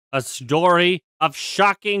A story of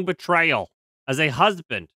shocking betrayal as a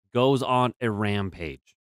husband goes on a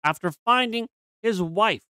rampage after finding his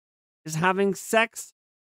wife is having sex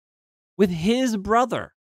with his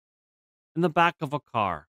brother in the back of a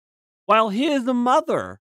car while his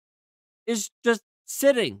mother is just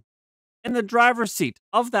sitting in the driver's seat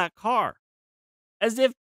of that car as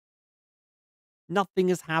if nothing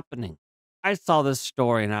is happening. I saw this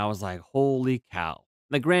story and I was like, holy cow.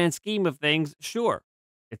 In the grand scheme of things, sure,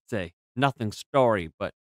 it's a nothing story,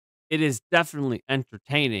 but it is definitely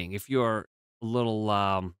entertaining if you're a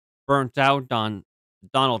little burnt out on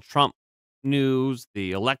Donald Trump news,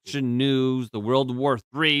 the election news, the World War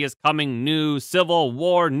III is coming news, Civil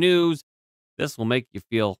War news. This will make you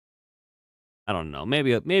feel, I don't know,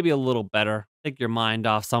 maybe a little better. Take your mind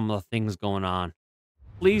off some of the things going on.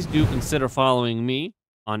 Please do consider following me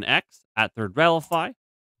on X at Third Railify,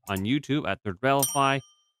 on YouTube at Third Railify,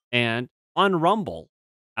 and on Rumble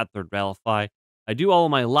at Third Railify. I do all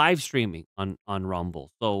of my live streaming on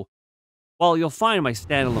Rumble. So while you'll find my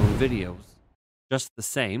standalone videos just the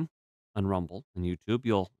same on Rumble and YouTube,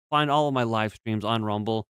 you'll find all of my live streams on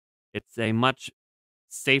Rumble. It's a much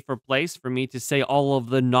safer place for me to say all of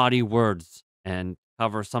the naughty words and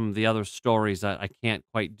cover some of the other stories that I can't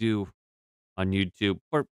quite do on YouTube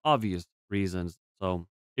for obvious reasons. So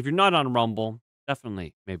if you're not on Rumble,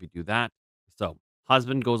 definitely maybe do that. So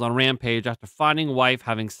husband goes on rampage after finding wife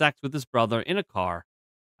having sex with his brother in a car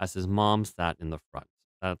as his mom sat in the front.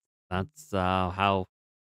 That's how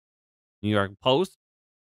New York Post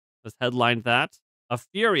has headlined that. A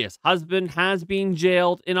furious husband has been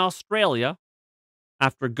jailed in Australia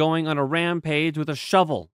after going on a rampage with a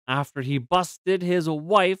shovel after he busted his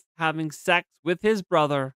wife having sex with his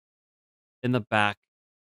brother in the back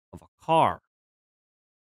of a car.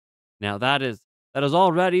 Now that is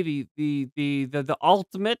already the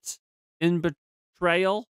ultimate in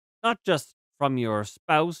betrayal, not just from your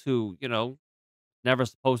spouse who, never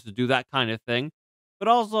supposed to do that kind of thing, but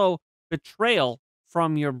also betrayal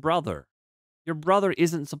from your brother. Your brother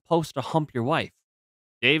isn't supposed to hump your wife.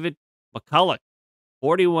 David McCulloch,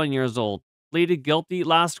 41 years old, pleaded guilty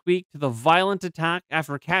last week to the violent attack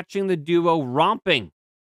after catching the duo romping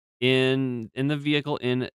in the vehicle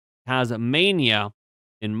in Tasmania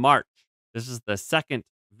in March. This is the second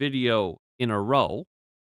video in a row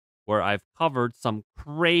where I've covered some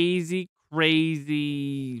crazy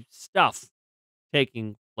stuff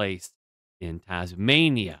taking place in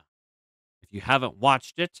Tasmania. If you haven't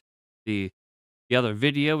watched it, the other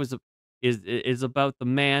video is about the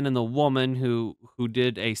man and the woman who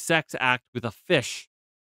did a sex act with a fish,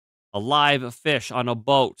 a live fish on a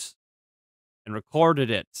boat, and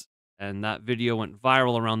recorded it. And that video went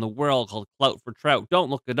viral around the world called Clout for Trout. Don't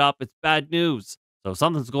look it up. It's bad news. So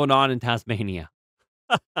something's going on in Tasmania.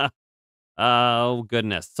 Oh,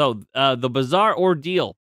 goodness. So the bizarre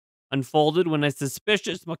ordeal unfolded when a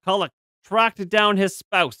suspicious McCulloch tracked down his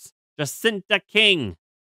spouse, Jacinta King,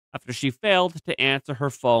 after she failed to answer her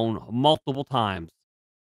phone multiple times.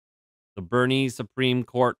 The Burnie Supreme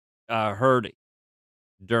Court heard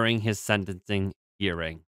during his sentencing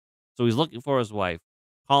hearing. So he's looking for his wife,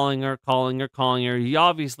 calling her. He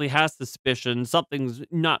obviously has suspicion. Something's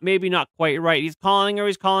maybe not quite right. He's calling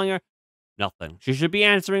her. Nothing. She should be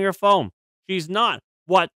answering her phone. She's not.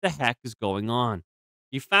 What the heck is going on?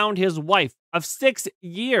 He found his wife of 6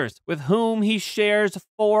 years, with whom he shares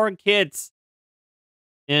 4 kids,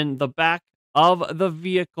 in the back of the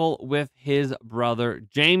vehicle with his brother,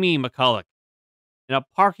 Jamie McCulloch, in a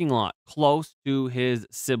parking lot close to his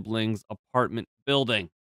siblings' apartment building.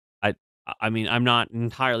 I mean, I'm not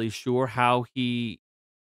entirely sure how he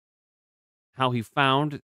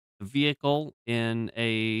found the vehicle in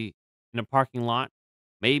a parking lot.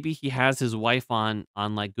 Maybe he has his wife on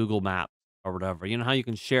like Google Maps or whatever. You know how you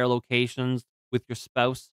can share locations with your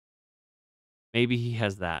spouse? Maybe he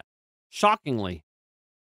has that. Shockingly,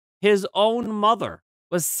 his own mother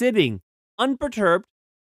was sitting unperturbed,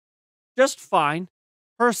 just fine.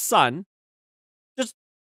 Her son, just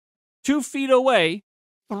 2 feet away,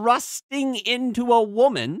 thrusting into a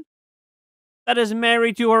woman that is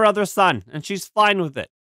married to her other son, and she's fine with it.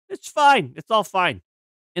 It's fine. It's all fine.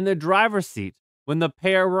 In the driver's seat when the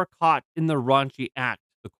pair were caught in the raunchy act,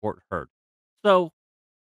 the court heard. So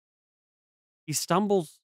he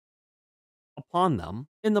stumbles upon them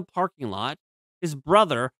in the parking lot, his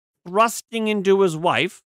brother thrusting into his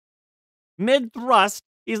wife. Mid-thrust,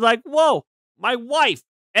 he's like, whoa, my wife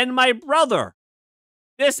and my brother.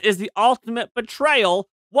 This is the ultimate betrayal.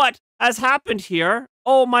 What has happened here?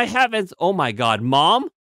 Oh, my heavens. Oh, my God. Mom?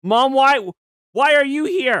 Mom, why are you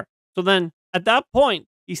here? So then, at that point,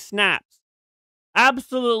 he snaps.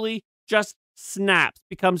 Absolutely just snaps,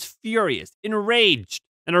 becomes furious, enraged.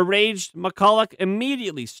 And enraged, McCulloch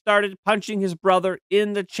immediately started punching his brother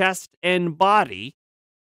in the chest and body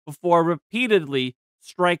before repeatedly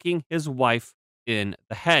striking his wife in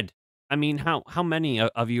the head. I mean, how many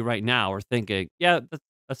of you right now are thinking, yeah,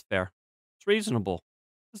 that's fair. It's reasonable.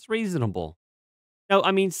 It's reasonable. Now,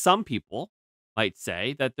 I mean, some people might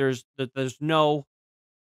say that there's no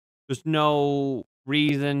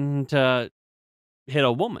reason to hit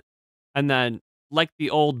a woman. And then, like the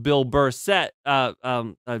old Bill Burr set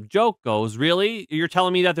joke goes, really? You're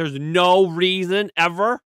telling me that there's no reason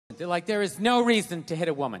ever? They're like, there is no reason to hit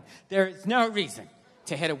a woman. There is no reason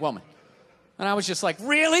to hit a woman. And I was just like,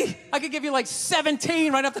 really? I could give you like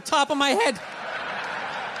 17 right off the top of my head.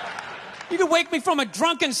 You could wake me from a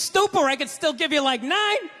drunken stupor, I could still give you like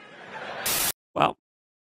 9. Well,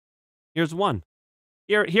 here's one.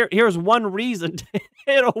 Here's one reason to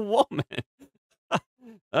hit a woman.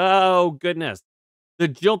 Oh, goodness. The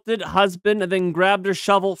jilted husband then grabbed a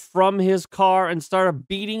shovel from his car and started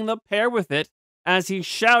beating the pair with it as he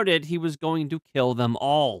shouted he was going to kill them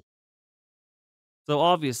all. So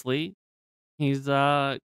obviously, he's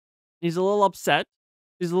a little upset.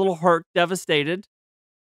 He's a little hurt, devastated.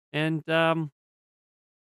 And, who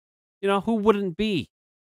wouldn't be?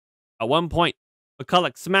 At one point,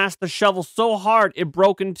 McCulloch smashed the shovel so hard it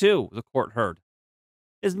broke in two, the court heard.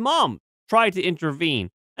 His mom tried to intervene,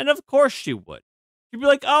 and of course she would. She'd be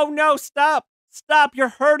like, "Oh no, stop, you're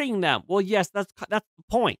hurting them." Well, yes, that's the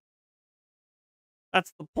point.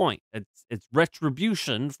 That's the point. It's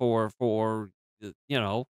retribution for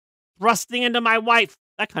thrusting into my wife,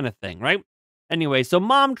 that kind of thing, right? Anyway, so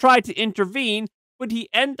mom tried to intervene, but he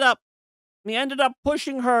ended up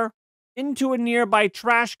pushing her into a nearby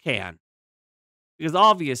trash can. Because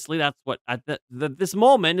obviously that's what, at this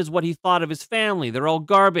moment, is what he thought of his family. They're all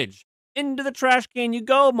garbage. Into the trash can you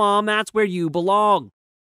go, Mom. That's where you belong.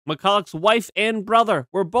 McCulloch's wife and brother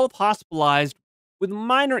were both hospitalized with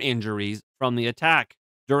minor injuries from the attack.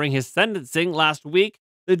 During his sentencing last week,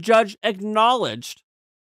 the judge acknowledged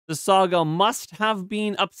the saga must have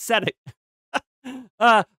been upsetting.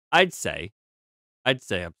 I'd say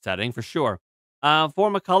upsetting for sure.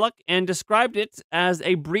 For McCulloch, and described it as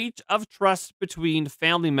a breach of trust between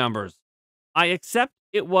family members. I accept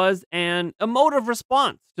it was an emotive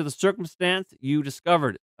response to the circumstance you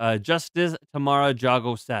discovered, Justice Tamara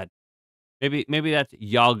Jago said. Maybe that's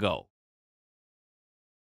Yago.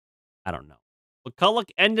 I don't know. McCulloch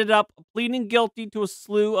ended up pleading guilty to a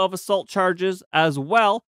slew of assault charges, as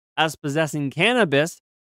well as possessing cannabis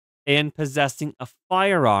and possessing a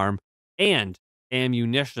firearm and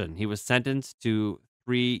ammunition. He was sentenced to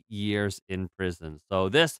 3 years in prison. So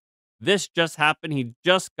this just happened. He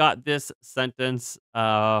just got this sentence.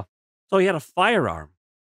 So he had a firearm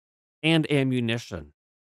and ammunition,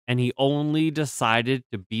 and he only decided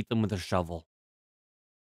to beat them with a shovel.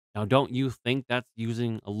 Now, don't you think that's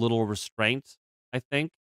using a little restraint? I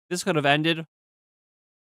think this could have ended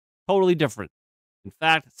totally different. In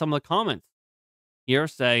fact, some of the comments here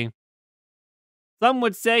say, some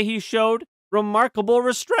would say he showed remarkable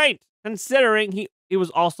restraint, considering he was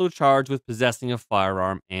also charged with possessing a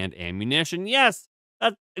firearm and ammunition. Yes,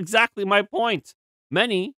 that's exactly my point.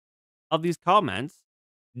 Many of these comments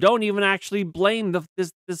don't even actually blame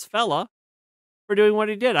this fella for doing what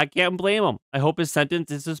he did. I can't blame him. I hope his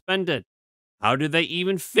sentence is suspended. How do they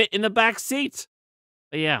even fit in the back seat?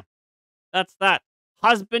 But yeah, that's that.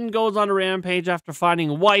 Husband goes on a rampage after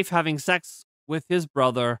finding wife having sex with his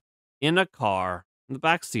brother in a car, in the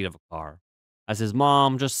back seat of a car, as his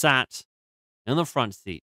mom just sat in the front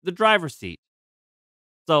seat, the driver's seat.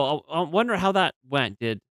 So I wonder how that went.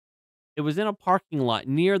 It was in a parking lot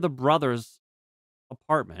near the brother's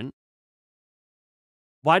apartment.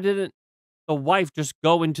 Why didn't the wife just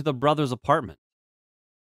go into the brother's apartment?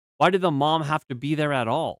 Why did the mom have to be there at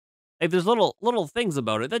all? Like, there's little things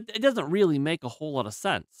about it that it doesn't really make a whole lot of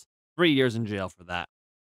sense. 3 years in jail for that.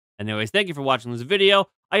 Anyways, thank you for watching this video.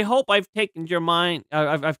 I hope I've taken your mind.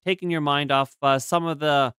 I've taken your mind off some of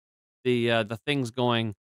the things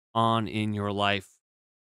going on in your life,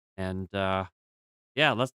 and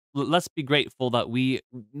yeah, let's be grateful that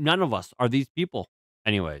none of us are these people.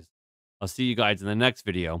 Anyways, I'll see you guys in the next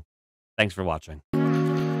video. Thanks for watching.